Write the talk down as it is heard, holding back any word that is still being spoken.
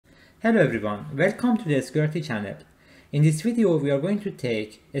Hello everyone, welcome to the SQRT channel. In this video we are going to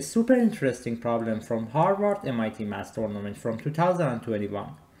take a super interesting problem from Harvard MIT Math Tournament from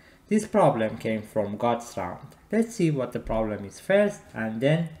 2021. This problem came from God's round. Let's see what the problem is first and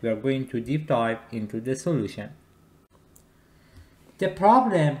then we are going to deep dive into the solution. The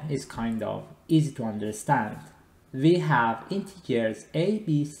problem is kind of easy to understand. We have integers a,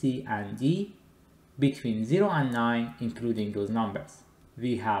 b, c and d between 0 and 9 including those numbers.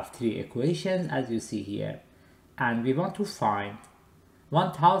 We have three equations as you see here, and we want to find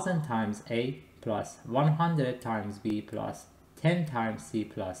 1000 times a plus 100 times b plus 10 times c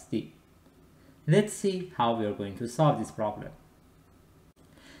plus d. Let's see how we are going to solve this problem.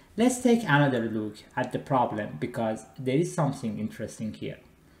 Let's take another look at the problem because there is something interesting here.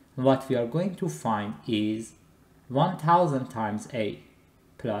 What we are going to find is 1000 times a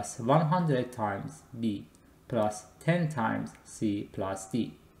plus 100 times b plus 10 times c plus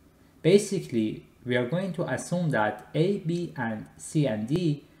d. Basically, we are going to assume that a, b, and c and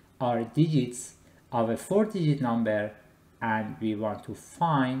d are digits of a 4-digit number and we want to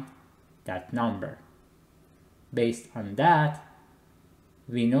find that number. Based on that,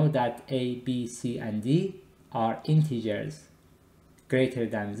 we know that a, b, c, and d are integers greater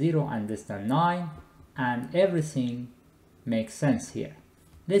than 0 and less than 9, and everything makes sense here.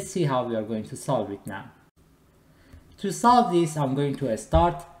 Let's see how we are going to solve it now. To solve this, I'm going to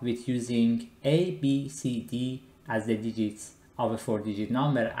start with using a, b, c, d as the digits of a 4-digit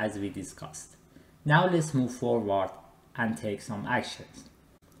number as we discussed. Now let's move forward and take some actions.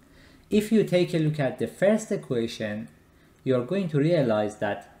 If you take a look at the first equation, you're going to realize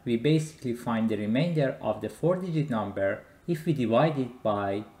that we basically find the remainder of the 4-digit number if we divide it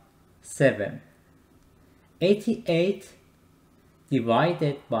by 7. 88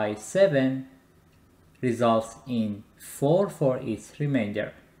 divided by 7 results in 4 for its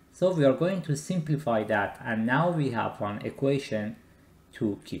remainder. So we are going to simplify that and now we have one equation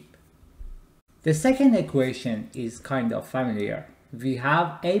to keep. The second equation is kind of familiar. We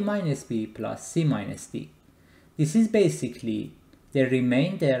have a minus b plus c minus d. This is basically the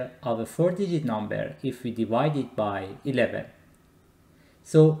remainder of a 4-digit number if we divide it by 11.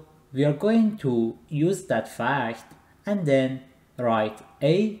 So we are going to use that fact and then write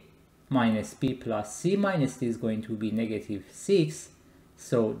a minus b plus c minus d is going to be negative 6.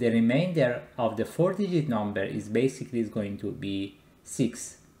 So the remainder of the 4-digit number is basically going to be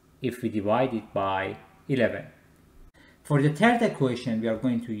 6 if we divide it by 11. For the third equation, we are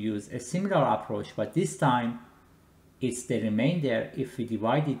going to use a similar approach, but this time it's the remainder if we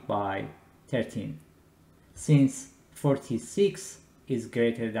divide it by 13. Since 46 is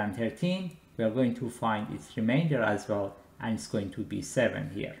greater than 13, we are going to find its remainder as well, and it's going to be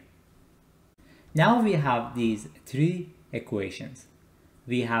 7 here. Now we have these three equations.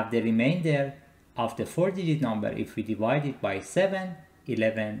 We have the remainder of the 4-digit number if we divide it by 7,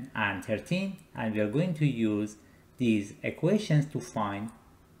 11, and 13, and we are going to use these equations to find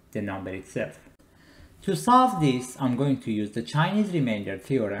the number itself. To solve this, I'm going to use the Chinese remainder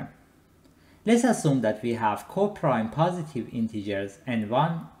theorem. Let's assume that we have co-prime positive integers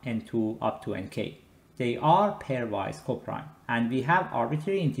n1, n2 up to nk. They are pairwise co-prime, and we have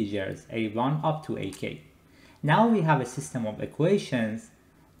arbitrary integers a1 up to ak. Now we have a system of equations.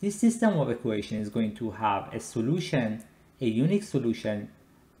 This system of equations is going to have a solution, a unique solution,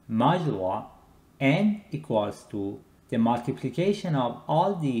 modulo n equals to the multiplication of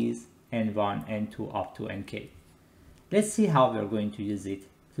all these n1, n2 up to nk. Let's see how we're going to use it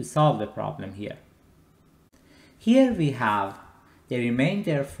to solve the problem here. Here we have the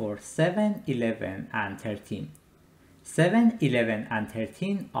remainder for 7, 11, and 13. 7, 11, and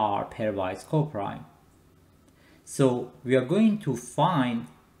 13 are pairwise co-prime. So we are going to find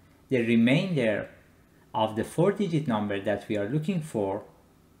the remainder of the 4-digit number that we are looking for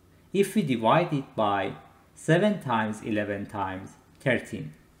if we divide it by 7 times 11 times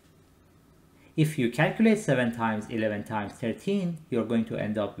 13. If you calculate 7 times 11 times 13, you're going to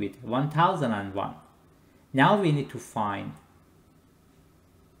end up with 1001. Now we need to find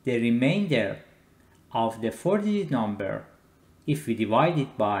the remainder of the 4-digit number if we divide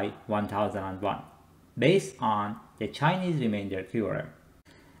it by 1001 based on the Chinese remainder theorem.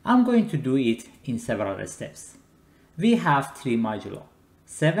 I'm going to do it in several steps. We have three modulo,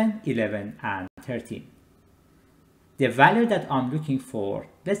 7, 11, and 13. The value that I'm looking for,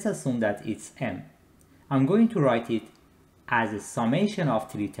 let's assume that it's m. I'm going to write it as a summation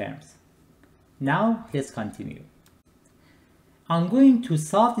of three terms. Now let's continue. I'm going to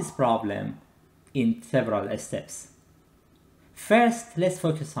solve this problem in several steps. First, let's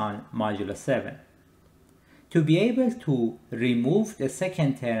focus on modulo 7. To be able to remove the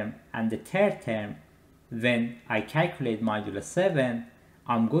second term and the third term when I calculate modulo 7,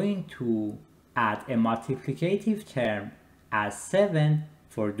 I'm going to add a multiplicative term as 7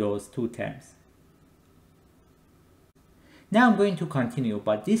 for those two terms. Now I'm going to continue,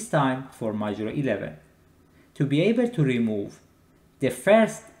 but this time for modulo 11. To be able to remove the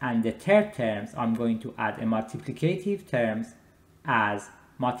first and the third terms, I'm going to add a multiplicative terms as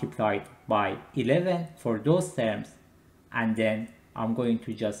multiplied by 11 for those terms, and then I'm going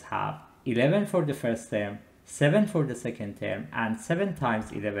to just have 11 for the first term, 7 for the second term, and 7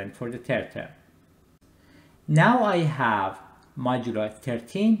 times 11 for the third term. Now I have modulo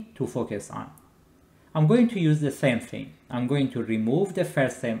 13 to focus on. I'm going to use the same thing. I'm going to remove the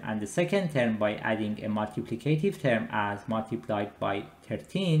first term and the second term by adding a multiplicative term as multiplied by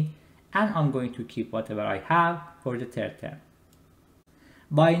 13, and I'm going to keep whatever I have for the third term.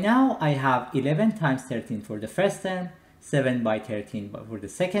 By now I have 11 times 13 for the first term, 7 by 13 for the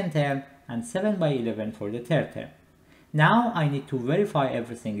second term, and 7 by 11 for the third term. Now I need to verify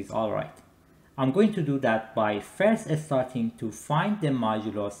everything is alright. I'm going to do that by first starting to find the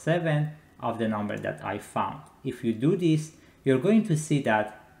modulo 7 of the number that I found. If you do this, you're going to see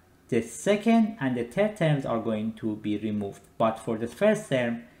that the second and the third terms are going to be removed. But for the first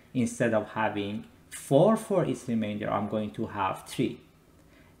term, instead of having 4 for its remainder, I'm going to have 3.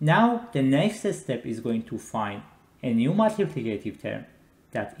 Now the next step is going to find a new multiplicative term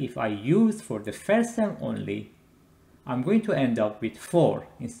that if I use for the first term only, I'm going to end up with 4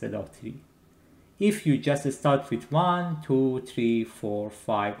 instead of 3. If you just start with 1, 2, 3, 4,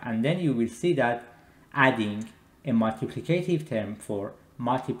 5, and then you will see that adding a multiplicative term for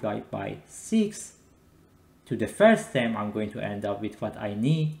multiplied by 6 to the first term, I'm going to end up with what I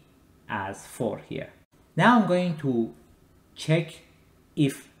need as 4 here. Now I'm going to check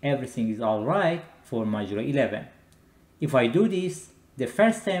if everything is alright for modulo 11. If I do this, the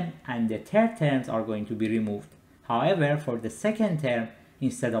first term and the third terms are going to be removed. However, for the second term,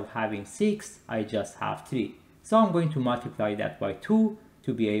 instead of having 6, I just have 3. So I'm going to multiply that by 2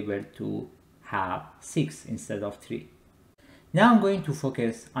 to be able to have 6 instead of 3. Now I'm going to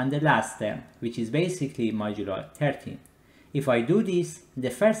focus on the last term, which is basically modulo 13. If I do this,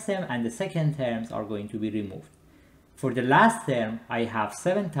 the first term and the second terms are going to be removed. For the last term, I have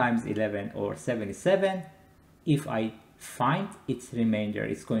 7 times 11 or 77. If I find its remainder,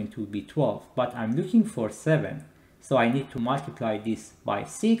 it's going to be 12, but I'm looking for 7. So I need to multiply this by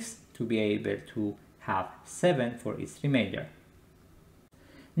 6 to be able to have 7 for its remainder.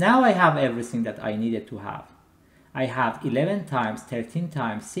 Now I have everything that I needed to have. I have 11 times 13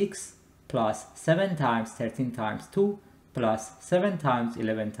 times 6 plus 7 times 13 times 2 plus 7 times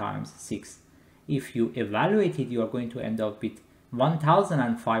 11 times 6. If you evaluate it, you are going to end up with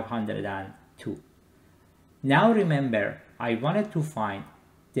 1502. Now remember, I wanted to find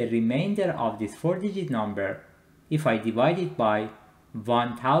the remainder of this 4-digit number if I divide it by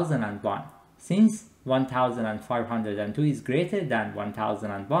 1001. Since 1502 is greater than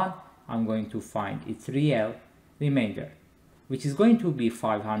 1001, I'm going to find its real remainder, which is going to be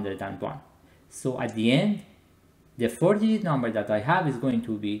 501. So at the end, the 4-digit number that I have is going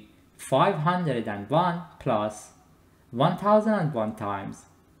to be 501 plus 1001 times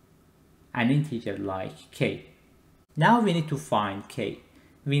an integer like k. Now we need to find k.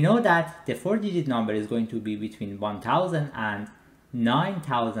 We know that the 4-digit number is going to be between 1000 and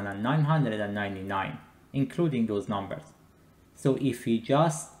 9999, including those numbers. So if we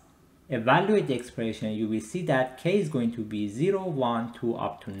just evaluate the expression, you will see that k is going to be 0, 1, 2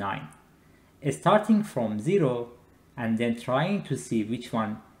 up to 9. Starting from 0 and then trying to see which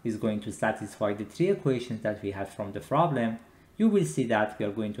one is going to satisfy the 3 equations that we had from the problem, you will see that we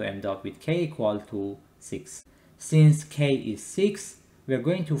are going to end up with k equal to 6. Since k is 6, we are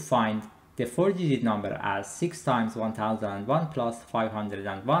going to find the 4-digit number as 6 times 1001 plus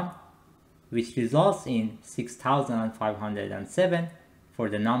 501, which results in 6507 for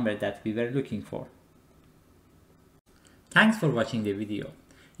the number that we were looking for. Thanks for watching the video.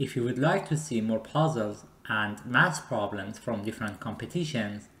 If you would like to see more puzzles and math problems from different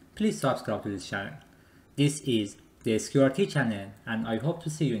competitions, please subscribe to this channel. This is the SQRT channel, and I hope to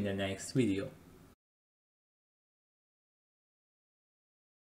see you in the next video.